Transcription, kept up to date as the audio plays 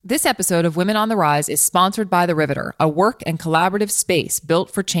This episode of Women on the Rise is sponsored by The Riveter, a work and collaborative space built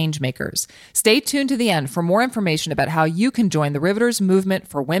for changemakers. Stay tuned to the end for more information about how you can join The Riveter's movement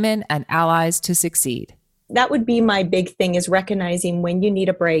for women and allies to succeed. That would be my big thing, is recognizing when you need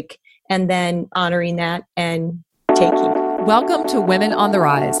a break and then honoring that and taking. Welcome to Women on the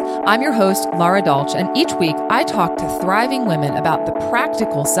Rise. I'm your host, Laura Dolch, and each week I talk to thriving women about the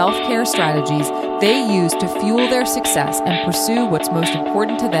practical self-care strategies they use to fuel their success and pursue what's most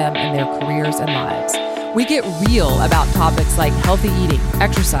important to them in their careers and lives. We get real about topics like healthy eating,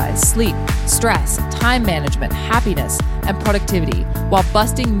 exercise, sleep, stress, time management, happiness, and productivity, while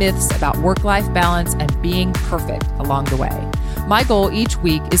busting myths about work-life balance and being perfect along the way. My goal each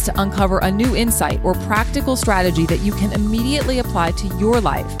week is to uncover a new insight or practical strategy that you can immediately apply to your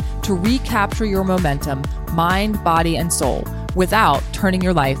life to recapture your momentum, mind, body, and soul without turning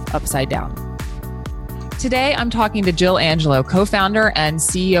your life upside down. Today, I'm talking to Jill Angelo, co-founder and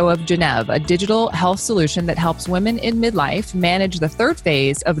CEO of Gennev, a digital health solution that helps women in midlife manage the third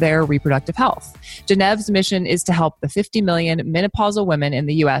phase of their reproductive health. Gennev's mission is to help the 50 million menopausal women in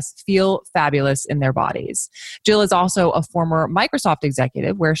the U.S. feel fabulous in their bodies. Jill is also a former Microsoft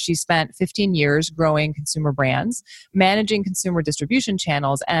executive, where she spent 15 years growing consumer brands, managing consumer distribution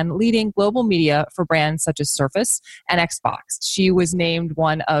channels, and leading global media for brands such as Surface and Xbox. She was named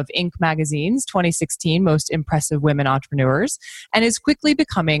one of Inc. magazine's 2016 most impressive women entrepreneurs, and is quickly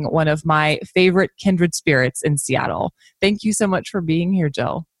becoming one of my favorite kindred spirits in Seattle. Thank you so much for being here,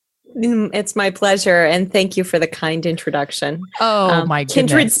 Jill. It's my pleasure, and thank you for the kind introduction. Oh, my goodness.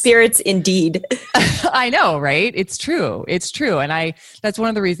 Kindred spirits indeed. I know, right? It's true. It's true. And that's one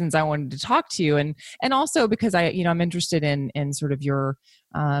of the reasons I wanted to talk to you. And also because I'm interested in sort of your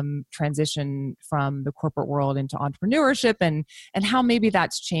transition from the corporate world into entrepreneurship and how maybe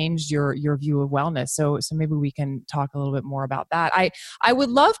that's changed your view of wellness. So maybe we can talk a little bit more about that. I would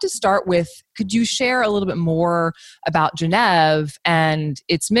love to start with, could you share a little bit more about Gennev and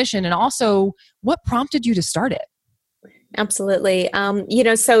its mission, and also what prompted you to start it? Absolutely.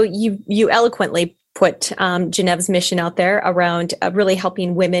 So you eloquently put Gennev's mission out there around really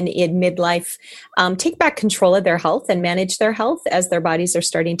helping women in midlife take back control of their health and manage their health as their bodies are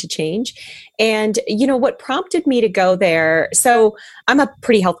starting to change. And, what prompted me to go there? So I'm a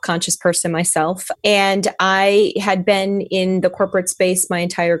pretty health conscious person myself, and I had been in the corporate space my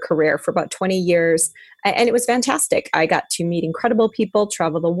entire career for about 20 years. And it was fantastic. I got to meet incredible people,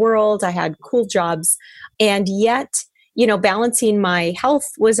 travel the world. I had cool jobs. And yet, balancing my health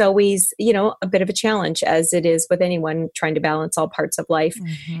was always, a bit of a challenge, as it is with anyone trying to balance all parts of life.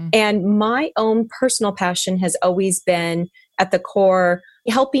 Mm-hmm. And my own personal passion has always been at the core,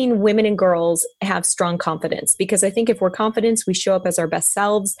 helping women and girls have strong confidence. Because I think if we're confident, we show up as our best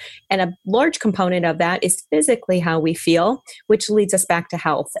selves. And a large component of that is physically how we feel, which leads us back to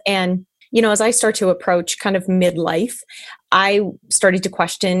health. And as I start to approach kind of midlife, I started to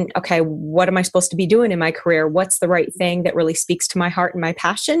question, okay, what am I supposed to be doing in my career? What's the right thing that really speaks to my heart and my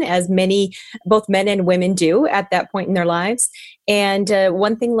passion, as both men and women do at that point in their lives? And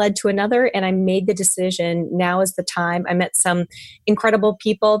one thing led to another, and I made the decision, now is the time. I met some incredible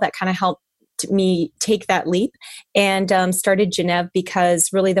people that kind of helped me take that leap, and started Gennev, because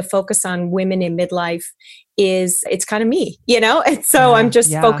really the focus on women in midlife it's kind of me, and so I'm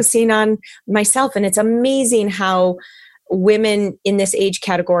just focusing on myself. And it's amazing how women in this age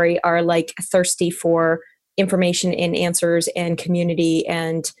category are like thirsty for information and answers and community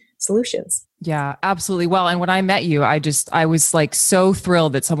and solutions. Yeah, absolutely. Well, and when I met you, I was like so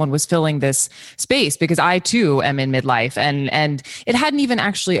thrilled that someone was filling this space, because I too am in midlife, and it hadn't even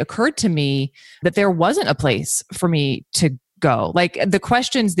actually occurred to me that there wasn't a place for me to go. Like, the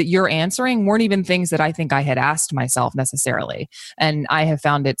questions that you're answering weren't even things that I think I had asked myself necessarily. And I have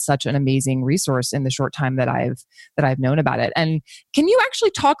found it such an amazing resource in the short time that I've known about it. And can you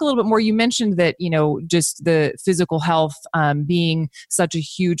actually talk a little bit more? You mentioned that, just the physical health being such a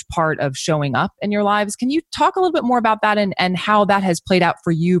huge part of showing up in your lives. Can you talk a little bit more about that and how that has played out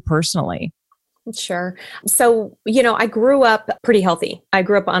for you personally? Sure. So, I grew up pretty healthy. I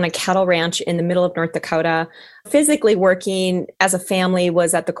grew up on a cattle ranch in the middle of North Dakota. Physically working as a family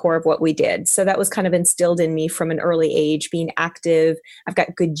was at the core of what we did. So that was kind of instilled in me from an early age, being active. I've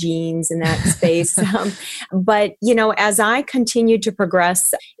got good genes in that space. But, as I continued to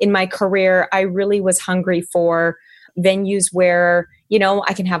progress in my career, I really was hungry for venues where,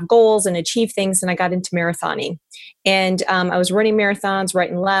 I can have goals and achieve things. And I got into marathoning, and I was running marathons right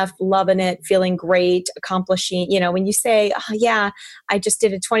and left, loving it, feeling great, accomplishing, when you say, oh yeah, I just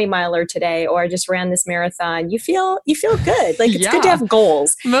did a 20-miler today, or I just ran this marathon, you feel good. Like, it's good to have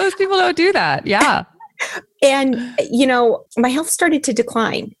goals. Most people don't do that. Yeah. And, my health started to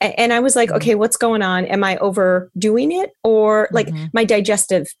decline. And I was like, okay, what's going on? Am I overdoing it? Or like my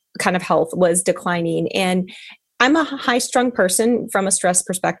digestive kind of health was declining. And I'm a high strung person from a stress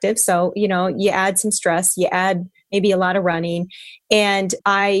perspective. So, you add some stress, you add maybe a lot of running. And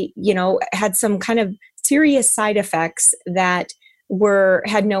I, had some kind of serious side effects that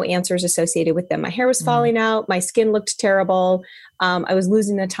had no answers associated with them. My hair was falling out. My skin looked terrible. I was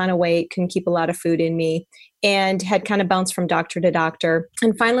losing a ton of weight, couldn't keep a lot of food in me, and had kind of bounced from doctor to doctor,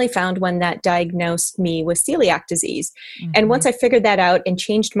 and finally found one that diagnosed me with celiac disease. And once I figured that out and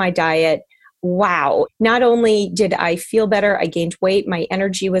changed my diet, wow, not only did I feel better, I gained weight, my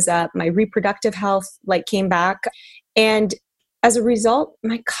energy was up, my reproductive health came back. And as a result,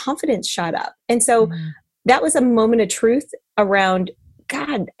 my confidence shot up. And so that was a moment of truth around,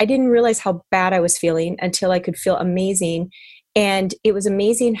 God, I didn't realize how bad I was feeling until I could feel amazing. And it was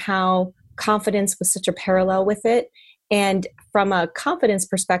amazing how confidence was such a parallel with it. And from a confidence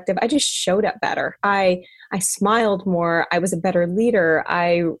perspective, I just showed up better. I smiled more. I was a better leader.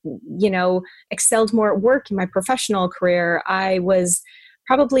 I, excelled more at work in my professional career. I was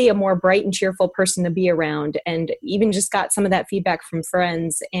probably a more bright and cheerful person to be around, and even just got some of that feedback from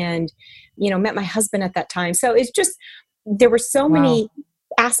friends, and, met my husband at that time. So it's just, there were so many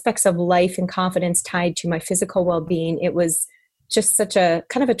aspects of life and confidence tied to my physical well-being. It was just such a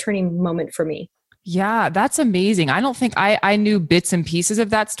kind of a turning moment for me. Yeah, that's amazing. I don't think I knew bits and pieces of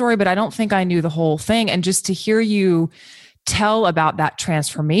that story, but I don't think I knew the whole thing. And just to hear you tell about that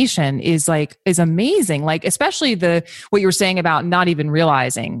transformation is amazing. Like, especially what you were saying about not even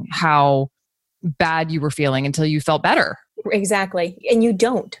realizing how bad you were feeling until you felt better. Exactly. And you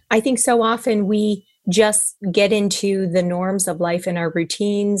don't. I think so often we just get into the norms of life and our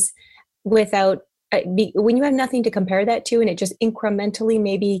routines without, when you have nothing to compare that to, and it just incrementally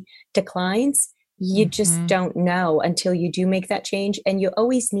maybe declines, you just don't know until you do make that change. And you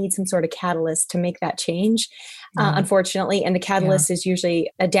always need some sort of catalyst to make that change, unfortunately. And the catalyst is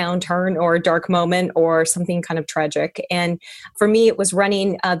usually a downturn or a dark moment or something kind of tragic. And for me, it was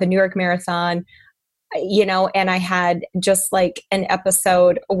running the New York Marathon, and I had just like an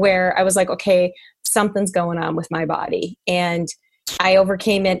episode where I was like, okay, something's going on with my body. And I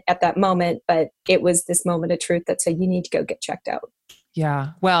overcame it at that moment, but it was this moment of truth that said, you need to go get checked out. Yeah.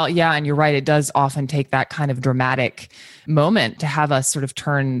 Well, yeah. And you're right. It does often take that kind of dramatic moment to have us sort of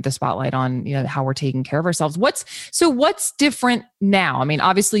turn the spotlight on, how we're taking care of ourselves. What's different now? I mean,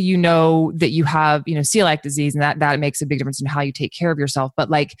 obviously, that you have, celiac disease, and that makes a big difference in how you take care of yourself. But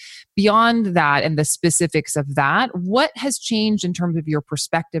beyond that and the specifics of that, what has changed in terms of your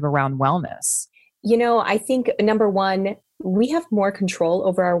perspective around wellness? I think number one, we have more control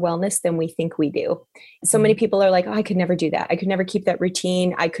over our wellness than we think we do. So many people are like, oh, I could never do that. I could never keep that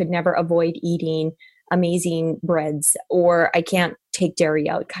routine. I could never avoid eating amazing breads, or I can't take dairy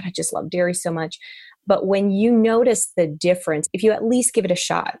out. God, I just love dairy so much. But when you notice the difference, if you at least give it a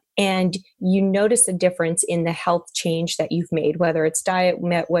shot and you notice a difference in the health change that you've made, whether it's diet,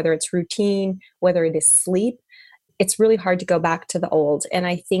 whether it's routine, whether it is sleep, it's really hard to go back to the old. And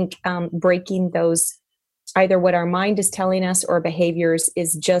I think breaking those, either what our mind is telling us or behaviors,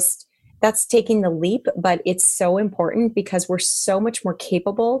 is just, that's taking the leap. But it's so important because we're so much more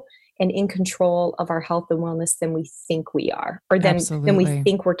capable and in control of our health and wellness than we think we are, or than we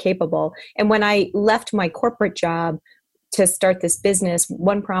think we're capable. And when I left my corporate job to start this business,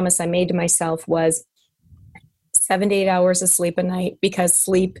 one promise I made to myself was 7 to 8 hours of sleep a night, because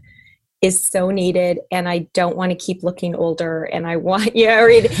sleep is so needed, and I don't want to keep looking older. And I want,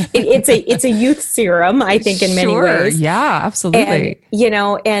 it's a youth serum, I think, in many ways. Yeah, absolutely.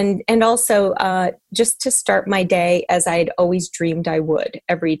 And also just to start my day as I'd always dreamed I would,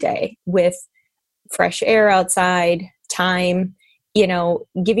 every day, with fresh air outside, time,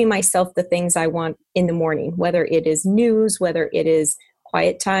 giving myself the things I want in the morning, whether it is news, whether it is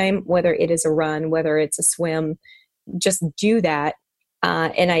quiet time, whether it is a run, whether it's a swim, just do that.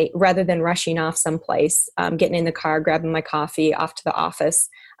 And I, rather than rushing off someplace, getting in the car, grabbing my coffee, off to the office,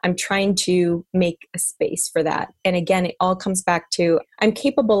 I'm trying to make a space for that. And again, it all comes back to, I'm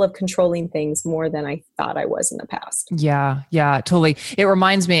capable of controlling things more than I thought I was in the past. Yeah, totally. It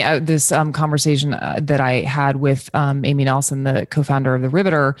reminds me of this conversation that I had with Amy Nelson, the co-founder of The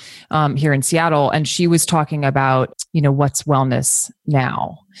Riveter here in Seattle. And she was talking about, what's wellness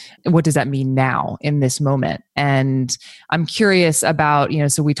now? What does that mean now in this moment? And I'm curious about,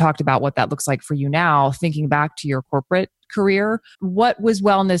 so we talked about what that looks like for you now, thinking back to your corporate career. What was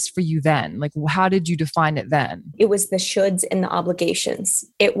wellness for you then? How did you define it then? It was the shoulds and the obligations.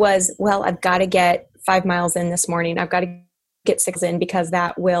 It was, well, I've got to get 5 miles in this morning. I've got to get 6 in because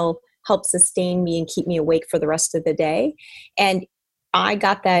that will help sustain me and keep me awake for the rest of the day. And I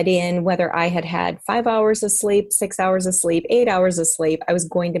got that in whether I had 5 hours of sleep, 6 hours of sleep, 8 hours of sleep. I was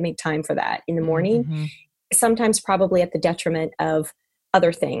going to make time for that in the morning, Mm-hmm. sometimes probably at the detriment of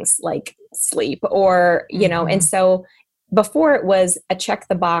other things like sleep or, and so before it was a check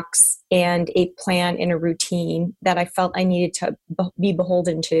the box and a plan and a routine that I felt I needed to be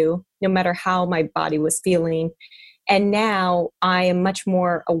beholden to, no matter how my body was feeling. And now I am much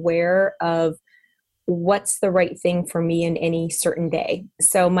more aware of what's the right thing for me in any certain day.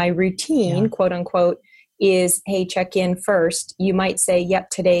 So my routine, quote unquote, is, hey, check in first. You might say, yep,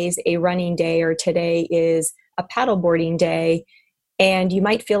 today's a running day or today is a paddleboarding day. And you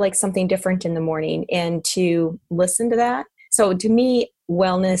might feel like something different in the morning, and to listen to that. So to me,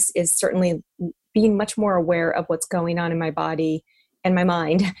 wellness is certainly being much more aware of what's going on in my body and my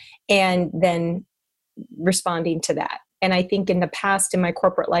mind, and then responding to that. And I think in the past, in my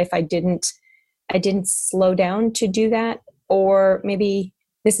corporate life, I didn't slow down to do that, or maybe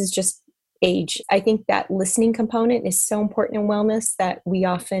this is just age. I think that listening component is so important in wellness that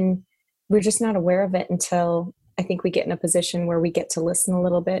we're just not aware of it until I think we get in a position where we get to listen a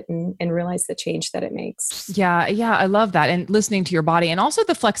little bit and realize the change that it makes. Yeah. I love that. And listening to your body, and also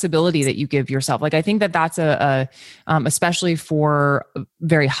the flexibility that you give yourself. Like, I think that that's especially for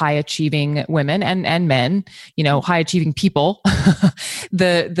very high achieving women and men, high achieving people,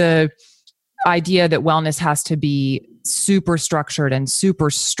 the idea that wellness has to be super structured and super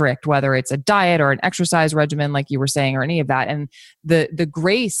strict, whether it's a diet or an exercise regimen, like you were saying, or any of that. And the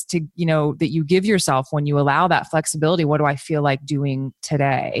grace to, that you give yourself when you allow that flexibility, what do I feel like doing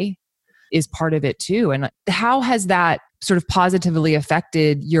today, is part of it too. And how has that sort of positively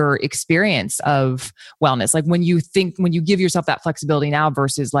affected your experience of wellness? Like when you give yourself that flexibility now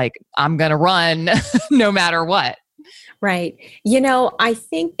versus like, I'm going to run no matter what. Right. I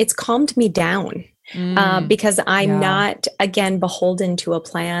think it's calmed me down because I'm not, again, beholden to a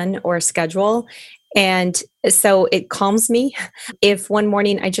plan or a schedule. And so it calms me if one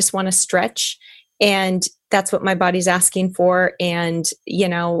morning I just want to stretch and that's what my body's asking for. And,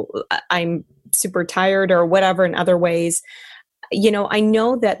 I'm super tired or whatever in other ways. I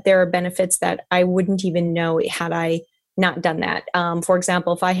know that there are benefits that I wouldn't even know had I not done that. For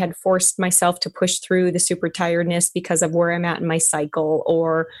example, if I had forced myself to push through the super tiredness because of where I'm at in my cycle,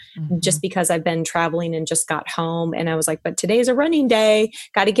 or just because I've been traveling and just got home and I was like, but today's a running day,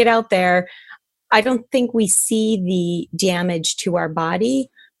 got to get out there. I don't think we see the damage to our body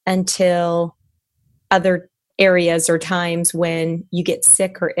until other areas or times when you get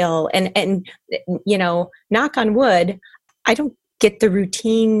sick or ill. And knock on wood, I don't get the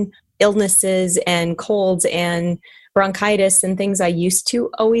routine illnesses and colds and bronchitis and things I used to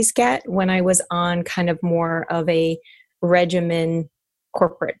always get when I was on kind of more of a regimen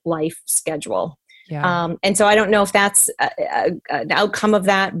corporate life schedule. Yeah. And so I don't know if that's an outcome of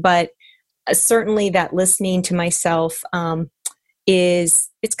that, but certainly that listening to myself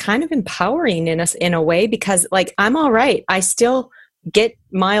it's kind of empowering in a way, because like, I'm all right. I still get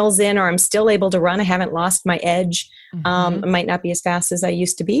miles in, or I'm still able to run. I haven't lost my edge. I might not be as fast as I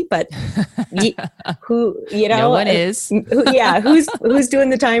used to be, but no one is. Who's doing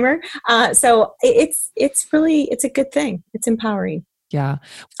the timer? So it's a good thing. It's empowering. Yeah.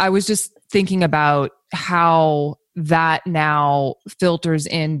 I was just thinking about how that now filters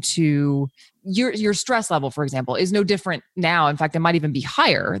into your stress level, for example, is no different now. In fact, it might even be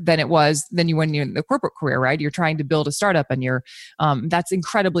higher than it was when you're in the corporate career, right? You're trying to build a startup and that's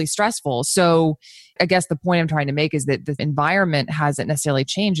incredibly stressful. So I guess the point I'm trying to make is that the environment hasn't necessarily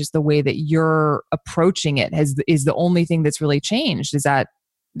changed. It's the way that you're approaching it is the only thing that's really changed. Is that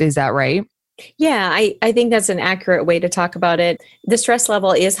right? Yeah, I think that's an accurate way to talk about it. The stress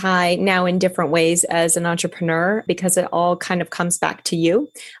level is high now in different ways as an entrepreneur, because it all kind of comes back to you.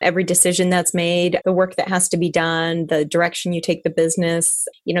 Every decision that's made, the work that has to be done, the direction you take the business,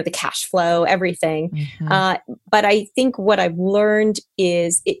 the cash flow, everything. But I think what I've learned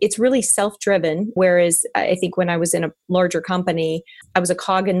is it's really self-driven. Whereas I think when I was in a larger company, I was a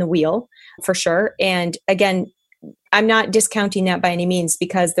cog in the wheel for sure. And again, I'm not discounting that by any means,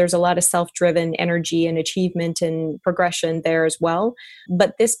 because there's a lot of self-driven energy and achievement and progression there as well.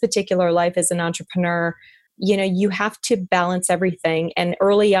 But this particular life as an entrepreneur, you have to balance everything. And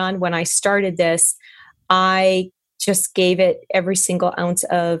early on when I started this, I just gave it every single ounce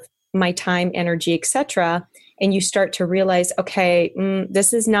of my time, energy, etc. And you start to realize, okay,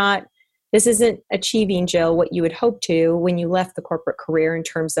 this isn't achieving, Jill, what you had hoped to when you left the corporate career in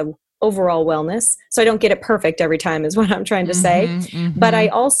terms of overall wellness. So I don't get it perfect every time is what I'm trying to say. But I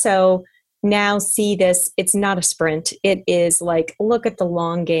also now see this, it's not a sprint. It is like, look at the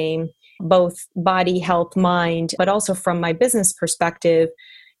long game, both body, health, mind, but also from my business perspective.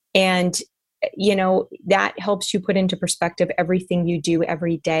 And, that helps you put into perspective everything you do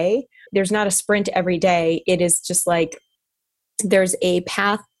every day. There's not a sprint every day. It is just like there's a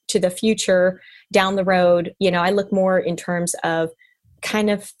path to the future down the road. I look more in terms of kind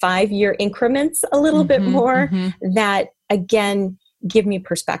of 5-year increments, a little bit more that, again, give me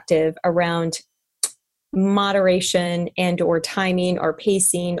perspective around moderation and or timing or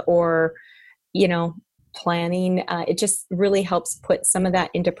pacing or, planning. It just really helps put some of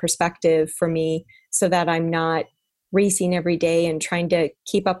that into perspective for me so that I'm not racing every day and trying to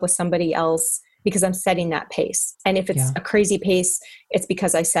keep up with somebody else because I'm setting that pace. And if it's a crazy pace, it's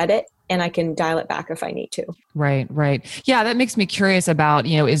because I set it and I can dial it back if I need to. Right. Yeah, that makes me curious about,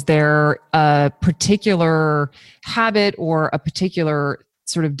 is there a particular habit or a particular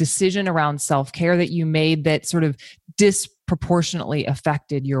sort of decision around self-care that you made that sort of disproportionately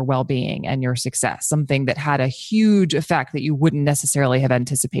affected your well-being and your success, something that had a huge effect that you wouldn't necessarily have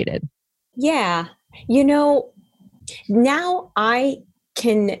anticipated? Yeah. Now I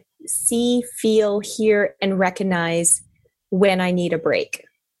can see, feel, hear, and recognize when I need a break.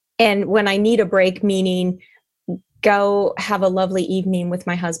 And when I need a break, meaning go have a lovely evening with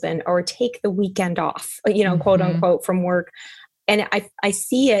my husband or take the weekend off, quote unquote, from work. And I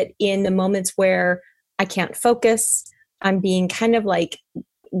see it in the moments where I can't focus. I'm being kind of like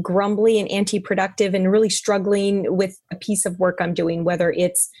grumbly and anti-productive and really struggling with a piece of work I'm doing, whether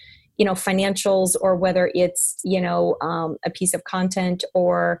it's, financials or whether it's, a piece of content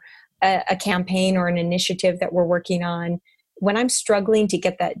or a campaign or an initiative that we're working on. When I'm struggling to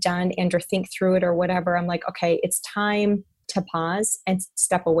get that done and or think through it or whatever, I'm like, okay, it's time to pause and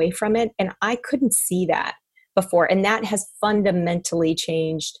step away from it. And I couldn't see that before. And that has fundamentally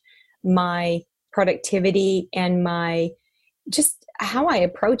changed my productivity and my just how I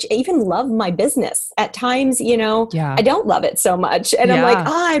approach, even love my business. At times, I don't love it so much. And I'm like,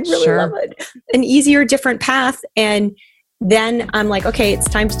 I'd really love it. An easier, different path. And then I'm like, okay, it's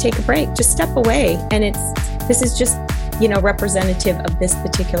time to take a break. Just step away. And this is just, representative of this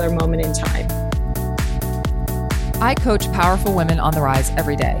particular moment in time. I coach powerful women on the rise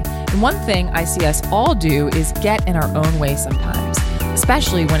every day. And one thing I see us all do is get in our own way sometimes,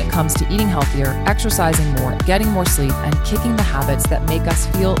 especially when it comes to eating healthier, exercising more, getting more sleep, and kicking the habits that make us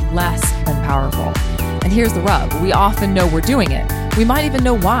feel less than powerful. And here's the rub. We often know we're doing it. We might even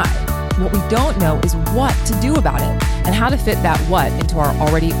know why. What we don't know is what to do about it and how to fit that what into our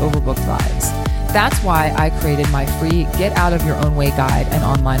already overbooked lives. That's why I created my free Get Out of Your Own Way guide and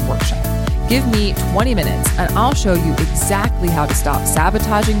online workshop. Give me 20 minutes and I'll show you exactly how to stop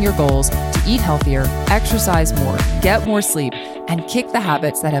sabotaging your goals to eat healthier, exercise more, get more sleep, and kick the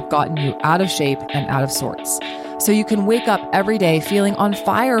habits that have gotten you out of shape and out of sorts. So you can wake up every day feeling on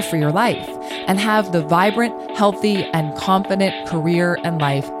fire for your life and have the vibrant, healthy, and confident career and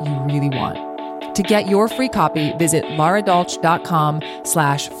life you really want. To get your free copy, visit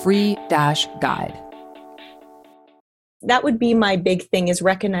laradolch.com/free-guide. That would be my big thing, is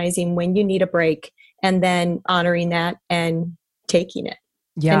recognizing when you need a break and then honoring that and taking it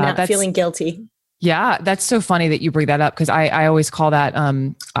and not feeling guilty. Yeah, that's so funny that you bring that up because I always call that,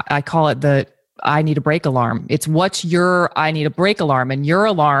 I call it the I need a break alarm. It's what's your I need a break alarm, and your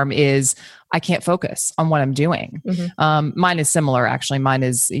alarm is I can't focus on what I'm doing. Mine is similar, actually. Mine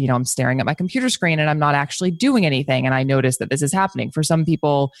is, I'm staring at my computer screen and I'm not actually doing anything. And I notice that this is happening. For some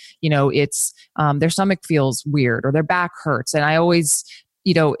people, it's their stomach feels weird or their back hurts. And I always,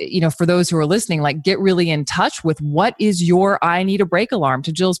 for those who are listening, like get really in touch with what is your I need a break alarm.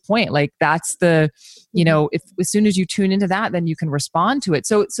 To Jill's point, like that's the, if as soon as you tune into that, then you can respond to it.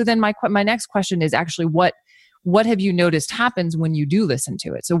 So then my next question is actually what have you noticed happens when you do listen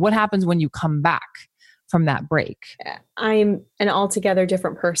to it? So what happens when you come back from that break? I'm an altogether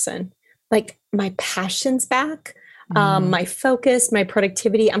different person. Like my passion's back, my focus, my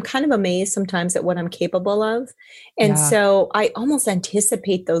productivity. I'm kind of amazed sometimes at what I'm capable of. And so I almost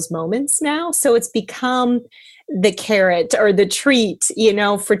anticipate those moments now. So it's become the carrot or the treat,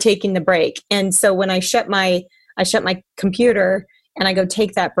 for taking the break. And so when I shut my computer and I go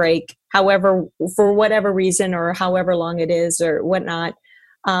take that break, however, for whatever reason or however long it is or whatnot,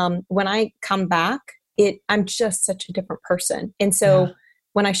 when I come back, I'm just such a different person. And so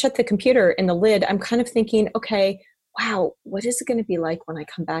when I shut the computer and the lid, I'm kind of thinking, okay, wow, what is it going to be like when I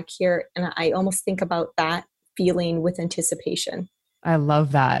come back here? And I almost think about that feeling with anticipation. I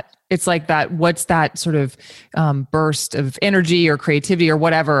love that. It's like that. What's that sort of burst of energy or creativity or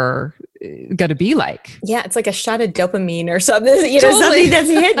whatever going to be like. Yeah. It's like a shot of dopamine or something, Totally. something that's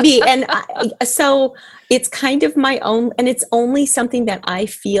hit me. And so it's kind of my own, and it's only something that I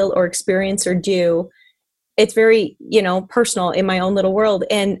feel or experience or do. It's very, personal in my own little world.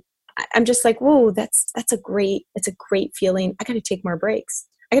 And I'm just like, whoa, it's a great feeling. I got to take more breaks.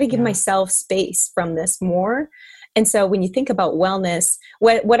 I got to give myself space from this more. And so when you think about wellness,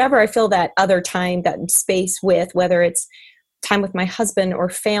 whatever I fill that other time, that space with, whether it's time with my husband or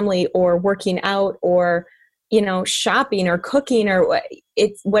family or working out or, shopping or cooking or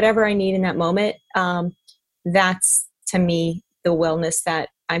it's whatever I need in that moment. That's to me, the wellness that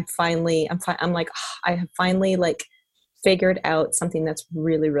I'm like, I have finally like figured out something that's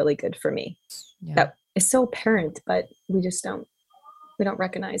really, really good for me. Yeah. That is so apparent, but we don't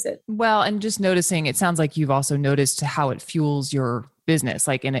recognize it. Well, and just noticing, it sounds like you've also noticed how it fuels your business,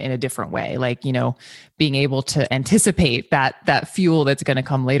 like in a different way, like, being able to anticipate that fuel that's going to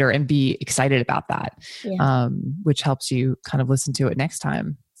come later and be excited about that, which helps you kind of listen to it next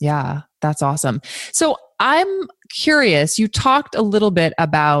time. Yeah, that's awesome. So I'm curious, you talked a little bit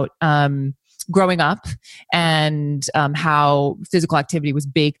about, growing up and how physical activity was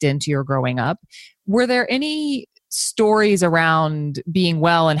baked into your growing up. Were there any stories around being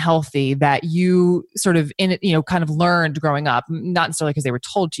well and healthy that you sort of kind of learned growing up, not necessarily because they were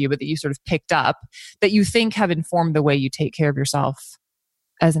told to you, but that you sort of picked up, that you think have informed the way you take care of yourself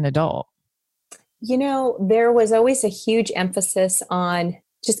as an adult? There was always a huge emphasis on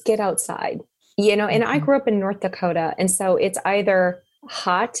just get outside, and I grew up in North Dakota. And so it's either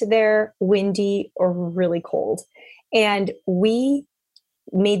hot there, windy, or really cold. And we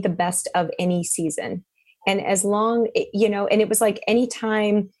made the best of any season. And as long, and it was like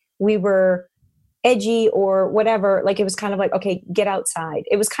anytime we were edgy or whatever, like it was kind of like, okay, get outside.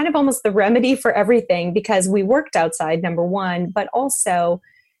 It was kind of almost the remedy for everything because we worked outside, number one, but also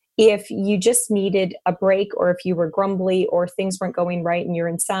if you just needed a break or if you were grumbly or things weren't going right and you're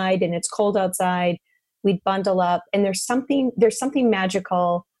inside and it's cold outside, we'd bundle up. And there's something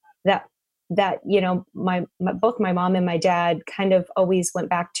magical that both my mom and my dad kind of always went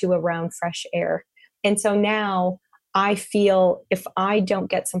back to around fresh air. And so now I feel if I don't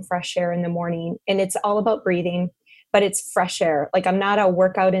get some fresh air in the morning, and it's all about breathing, but it's fresh air. Like I'm not a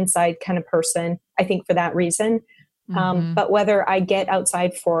workout inside kind of person, I think for that reason. But whether I get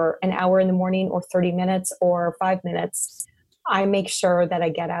outside for an hour in the morning or 30 minutes or 5 minutes, I make sure that I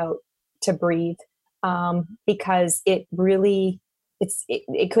get out to breathe because it really,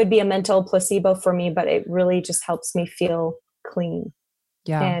 it could be a mental placebo for me, but it really just helps me feel clean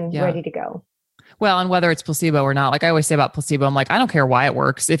and ready to go. Well, and whether it's placebo or not, like I always say about placebo, I'm like, I don't care why it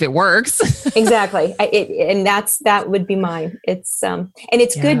works. If it works. Exactly. That would be mine. It's, and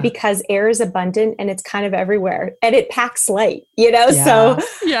it's good because air is abundant and it's kind of everywhere and it packs light, so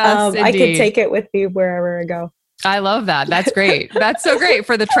I could take it with me wherever I go. I love that. That's great. That's so great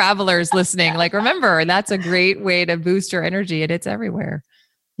for the travelers listening. Like, remember, that's a great way to boost your energy and it's everywhere.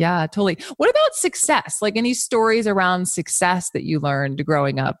 Yeah, totally. What about success? Like any stories around success that you learned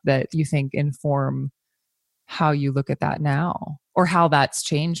growing up that you think inform how you look at that now or how that's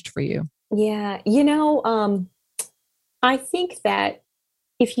changed for you? Yeah. I think that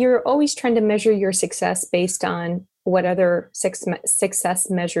if you're always trying to measure your success based on what other success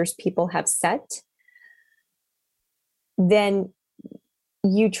measures people have set, then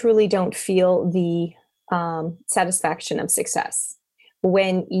you truly don't feel the satisfaction of success.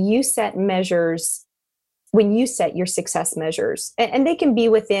 When you set your success measures, and they can be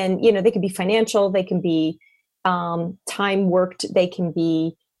within, they can be financial, they can be time worked, they can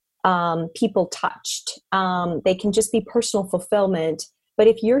be people touched, they can just be personal fulfillment. But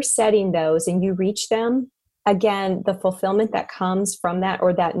if you're setting those and you reach them, again, the fulfillment that comes from that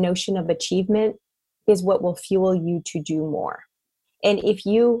or that notion of achievement is what will fuel you to do more. And if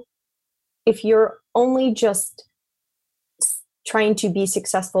you're only just trying to be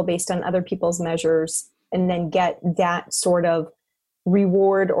successful based on other people's measures and then get that sort of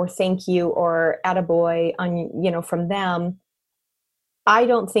reward or thank you or attaboy on, from them, I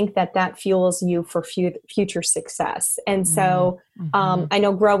don't think that fuels you for future success. And so I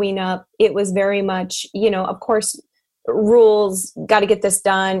know growing up, it was very much, of course, rules, got to get this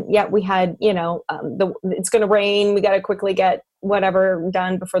done. Yeah, we had, it's going to rain. We got to quickly get whatever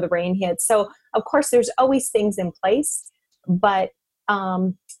done before the rain hits. So of course, there's always things in place. But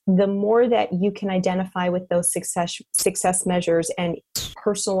the more that you can identify with those success measures and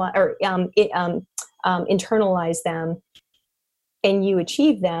personalize or internalize them, and you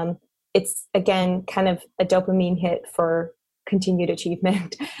achieve them, it's again kind of a dopamine hit for continued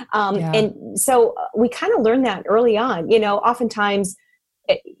achievement. And so we kind of learn that early on. Oftentimes,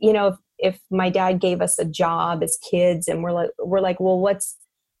 if my dad gave us a job as kids and we're like, well, what's,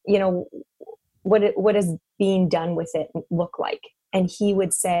 you know, what does being done with it look like? And he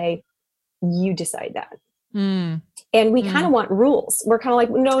would say, you decide that. Mm. And we kind of want rules. We're kind of like,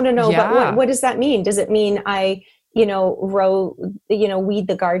 no. Yeah. But what does that mean? Does it mean I, weed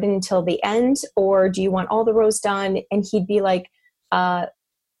the garden until the end? Or do you want all the rows done? And he'd be like,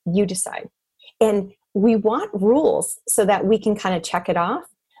 you decide. And we want rules so that we can kind of check it off.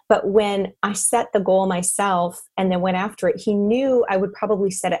 But when I set the goal myself and then went after it, he knew I would probably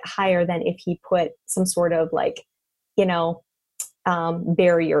set it higher than if he put some sort of like,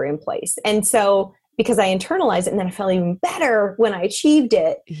 barrier in place. And so because I internalized it and then I felt even better when I achieved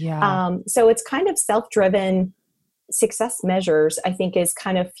it. Yeah. So it's kind of self-driven success measures, I think, is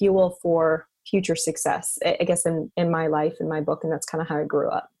kind of fuel for future success, I guess, in my life, in my book. And that's kind of how I grew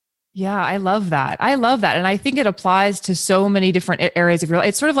up. Yeah, I love that. I love that. And I think it applies to so many different areas of your life.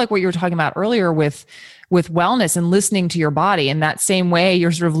 It's sort of like what you were talking about earlier with wellness and listening to your body. In that same way,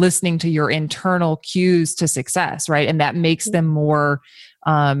 you're sort of listening to your internal cues to success, right? And that makes them more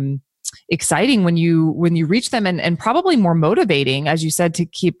exciting when you reach them, and probably more motivating, as you said, to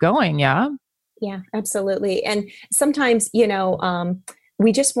keep going. Yeah. Yeah, absolutely. And sometimes,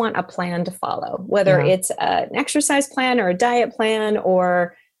 we just want a plan to follow, whether it's an exercise plan or a diet plan,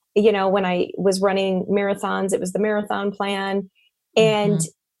 or when I was running marathons, it was the marathon plan. And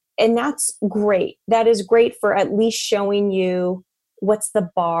that's great. That is great for at least showing you what's the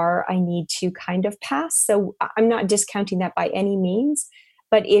bar I need to kind of pass. So I'm not discounting that by any means,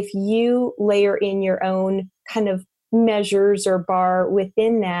 but if you layer in your own kind of measures or bar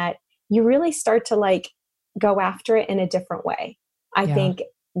within that, you really start to like go after it in a different way. I think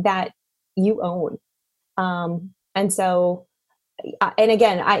that you own. And so, and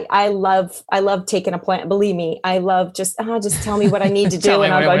again, I love taking a plan. Believe me, I love just tell me what I need to do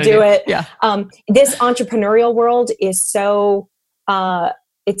and I'll go do it. Yeah. This entrepreneurial world is so,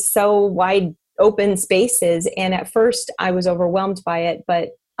 it's so wide open spaces. And at first I was overwhelmed by it,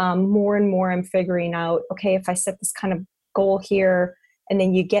 but more and more I'm figuring out, okay, if I set this kind of goal here and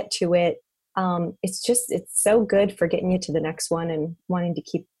then you get to it, it's so good for getting you to the next one and wanting to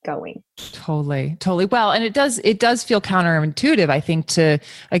keep going. Totally. Well, and it does feel counterintuitive, I think, to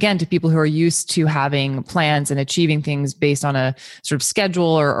people who are used to having plans and achieving things based on a sort of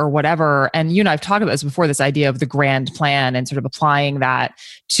schedule or whatever. And, I've talked about this before, this idea of the grand plan and sort of applying that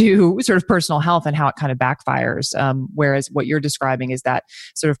to sort of personal health and how it kind of backfires. Whereas what you're describing is that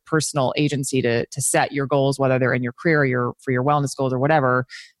sort of personal agency to set your goals, whether they're in your career or for your wellness goals or whatever,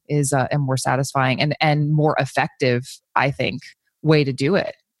 is a more satisfying and more effective, I think, way to do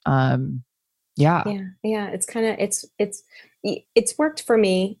it. Yeah. It's kind of, it's worked for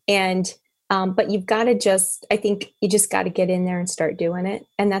me. And, but you've got to I think you just got to get in there and start doing it.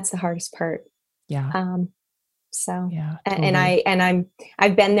 And that's the hardest part. Yeah. Totally. And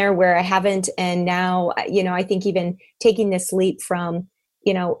I've been there where I haven't. And now, I think even taking this leap from,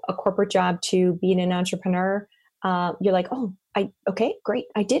 a corporate job to being an entrepreneur, you're like, okay, great.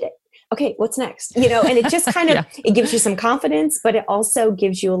 I did it. Okay, what's next? And it just kind of, it gives you some confidence, but it also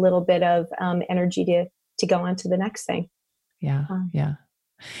gives you a little bit of energy to go on to the next thing. Yeah.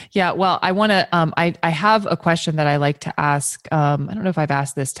 Well, I want to, I have a question that I like to ask. I don't know if I've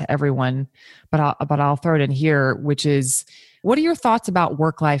asked this to everyone, but I'll throw it in here, which is, what are your thoughts about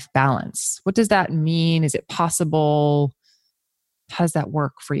work-life balance? What does that mean? Is it possible? How does that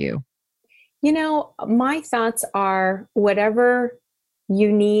work for you? My thoughts are whatever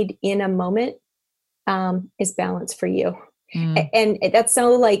you need in a moment is balance for you. And that's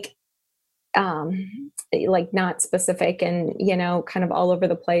so like not specific and, kind of all over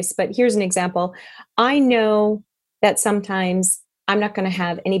the place. But here's an example. I know that sometimes I'm not going to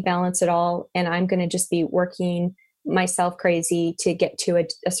have any balance at all. And I'm going to just be working myself crazy to get to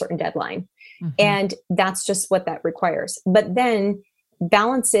a certain deadline. And that's just what that requires. But then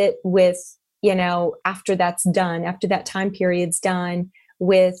balance it with, after that's done, after that time period's done,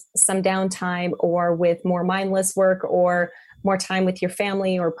 with some downtime or with more mindless work or more time with your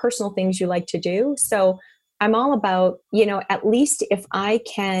family or personal things you like to do. So I'm all about, at least if I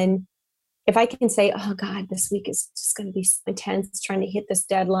can say, oh God, this week is just going to be so intense trying to hit this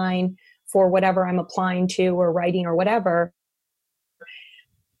deadline for whatever I'm applying to or writing or whatever,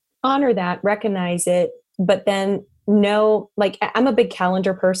 honor that, recognize it, but then know, like, I'm a big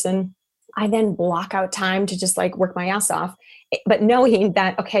calendar person. I then block out time to just like work my ass off. But knowing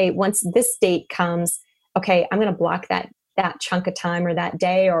that, okay, once this date comes, okay, I'm going to block that chunk of time or that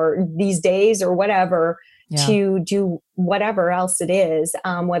day or these days or whatever to do whatever else it is,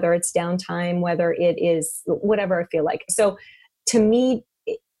 whether it's downtime, whether it is whatever I feel like. So to me,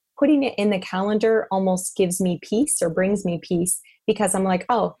 putting it in the calendar almost gives me peace or brings me peace, because I'm like,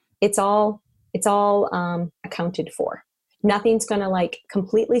 oh, it's all accounted for. Nothing's going to like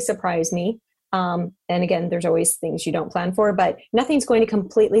completely surprise me. And again, there's always things you don't plan for, but nothing's going to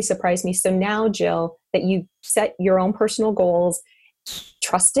completely surprise me. So now, Jill, that you set your own personal goals,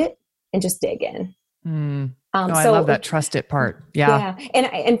 trust it and just dig in. I love that trust it part. Yeah.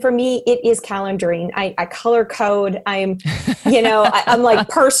 And for me, it is calendaring. I color code. I'm like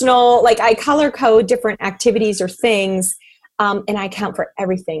personal, like I color code different activities or things. And I account for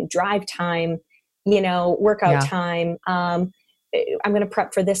everything: drive time, workout time. I'm going to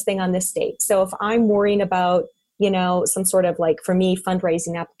prep for this thing on this date. So if I'm worrying about, some sort of like, for me,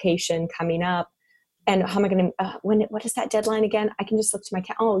 fundraising application coming up, and how am I going to, what is that deadline again? I can just look to my,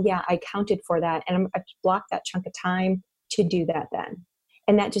 oh yeah, I counted for that. And I've blocked that chunk of time to do that then.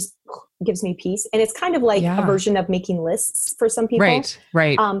 And that just gives me peace. And it's kind of like a version of making lists for some people.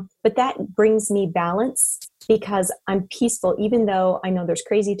 Right. But that brings me balance, because I'm peaceful, even though I know there's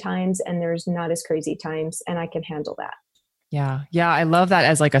crazy times and there's not as crazy times, and I can handle that. Yeah. I love that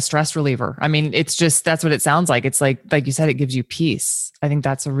as like a stress reliever. I mean, it's just, that's what it sounds like. It's like you said, it gives you peace. I think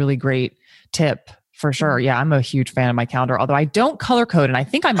that's a really great tip. For sure. Yeah. I'm a huge fan of my calendar, although I don't color code, and I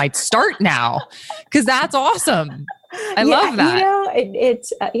think I might start now, because that's awesome. I love that.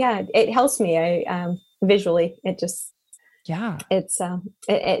 It helps me. I visually, it just, it's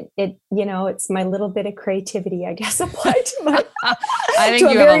it's my little bit of creativity, I guess, applied to my, I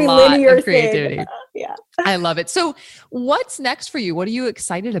think you have a lot of creativity. Yeah. I love it. So what's next for you? What are you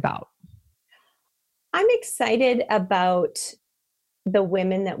excited about? I'm excited about the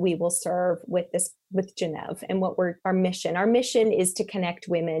women that we will serve with Gennev, and our mission. Our mission is to connect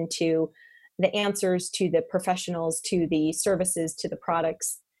women to the answers, to the professionals, to the services, to the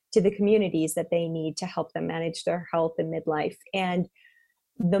products, to the communities that they need to help them manage their health in midlife. And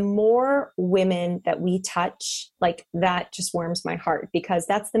the more women that we touch, like that just warms my heart, because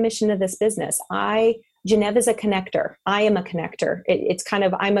that's the mission of this business. Gennev is a connector. I am a connector. It's kind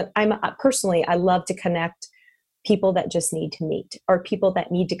of, personally, I love to connect people that just need to meet, or people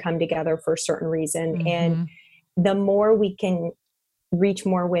that need to come together for a certain reason. Mm-hmm. And the more we can reach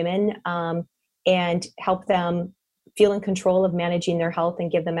more women and help them feel in control of managing their health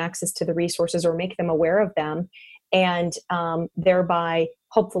and give them access to the resources, or make them aware of them, and thereby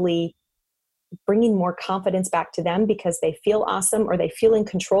hopefully bringing more confidence back to them because they feel awesome, or they feel in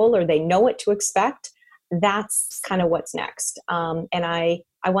control, or they know what to expect. That's kind of what's next. And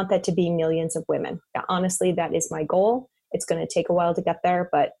I want that to be millions of women. Honestly, that is my goal. It's going to take a while to get there,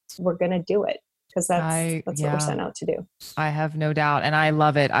 but we're going to do it, because that's what we're sent out to do. I have no doubt. And I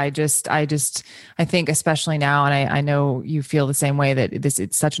love it. I think especially now, and I know you feel the same way, that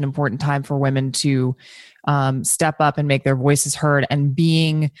it's such an important time for women to step up and make their voices heard, and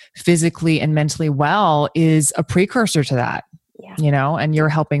being physically and mentally well is a precursor to that, and you're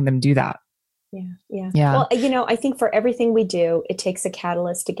helping them do that. Yeah. Well, I think for everything we do, it takes a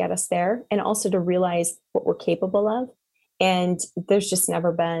catalyst to get us there, and also to realize what we're capable of. And there's just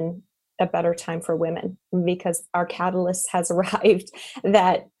never been a better time for women, because our catalyst has arrived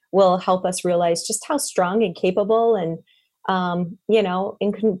that will help us realize just how strong and capable and,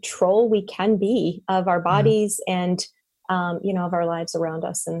 in control we can be of our bodies and, of our lives around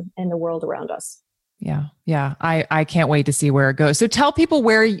us and the world around us. Yeah. I can't wait to see where it goes. So tell people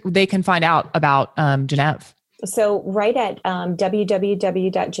where they can find out about Gennev. So right at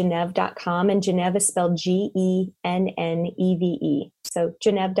www.gennev.com, and Gennev is spelled Genneve. So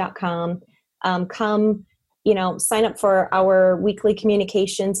gennev.com. Come, sign up for our weekly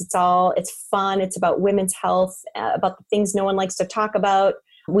communications. It's fun. It's about women's health, about the things no one likes to talk about.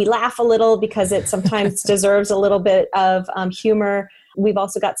 We laugh a little because it sometimes deserves a little bit of humor. We've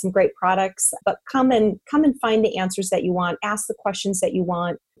also got some great products, but come and find the answers that you want, ask the questions that you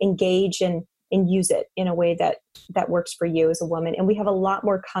want, engage and use it in a way that works for you as a woman. And we have a lot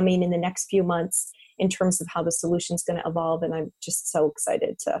more coming in the next few months in terms of how the solution is going to evolve. And I'm just so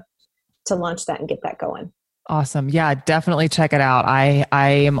excited to launch that and get that going. Awesome. Yeah, definitely check it out. I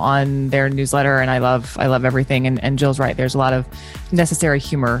am on their newsletter, and I love everything. And Jill's right. There's a lot of necessary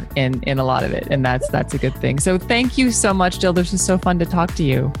humor in a lot of it. And that's a good thing. So thank you so much, Jill. This is so fun to talk to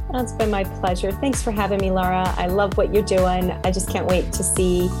you. It's been my pleasure. Thanks for having me, Laura. I love what you're doing. I just can't wait to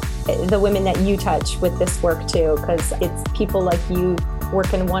see the women that you touch with this work too, because it's people like you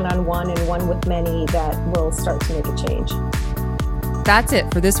working one-on-one and one with many that will start to make a change. That's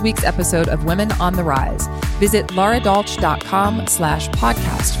it for this week's episode of Women on the Rise. Visit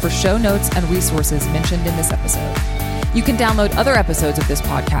lauradolch.com/podcast for show notes and resources mentioned in this episode. You can download other episodes of this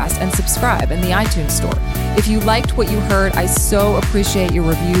podcast and subscribe in the iTunes store. If you liked what you heard, I so appreciate your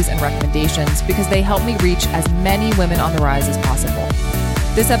reviews and recommendations because they help me reach as many women on the rise as possible.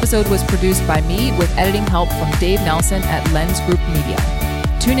 This episode was produced by me with editing help from Dave Nelson at Lens Group Media.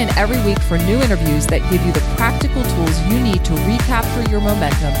 Tune in every week for new interviews that give you the practical tools you need to recapture your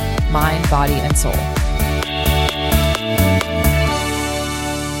momentum, mind, body, and soul.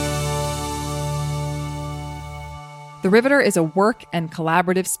 The Riveter is a work and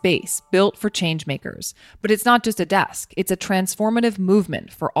collaborative space built for changemakers. But it's not just a desk. It's a transformative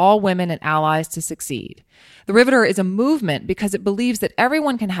movement for all women and allies to succeed. The Riveter is a movement because it believes that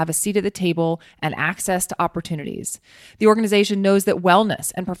everyone can have a seat at the table and access to opportunities. The organization knows that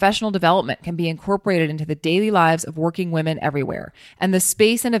wellness and professional development can be incorporated into the daily lives of working women everywhere, and the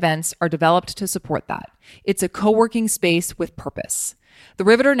space and events are developed to support that. It's a co-working space with purpose. The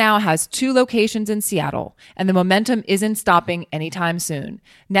Riveter now has 2 locations in Seattle, and the momentum isn't stopping anytime soon.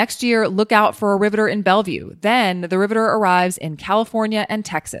 Next year, look out for a Riveter in Bellevue. Then the Riveter arrives in California and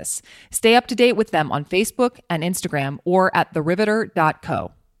Texas. Stay up to date with them on Facebook and Instagram or at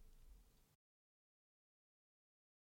theriveter.co.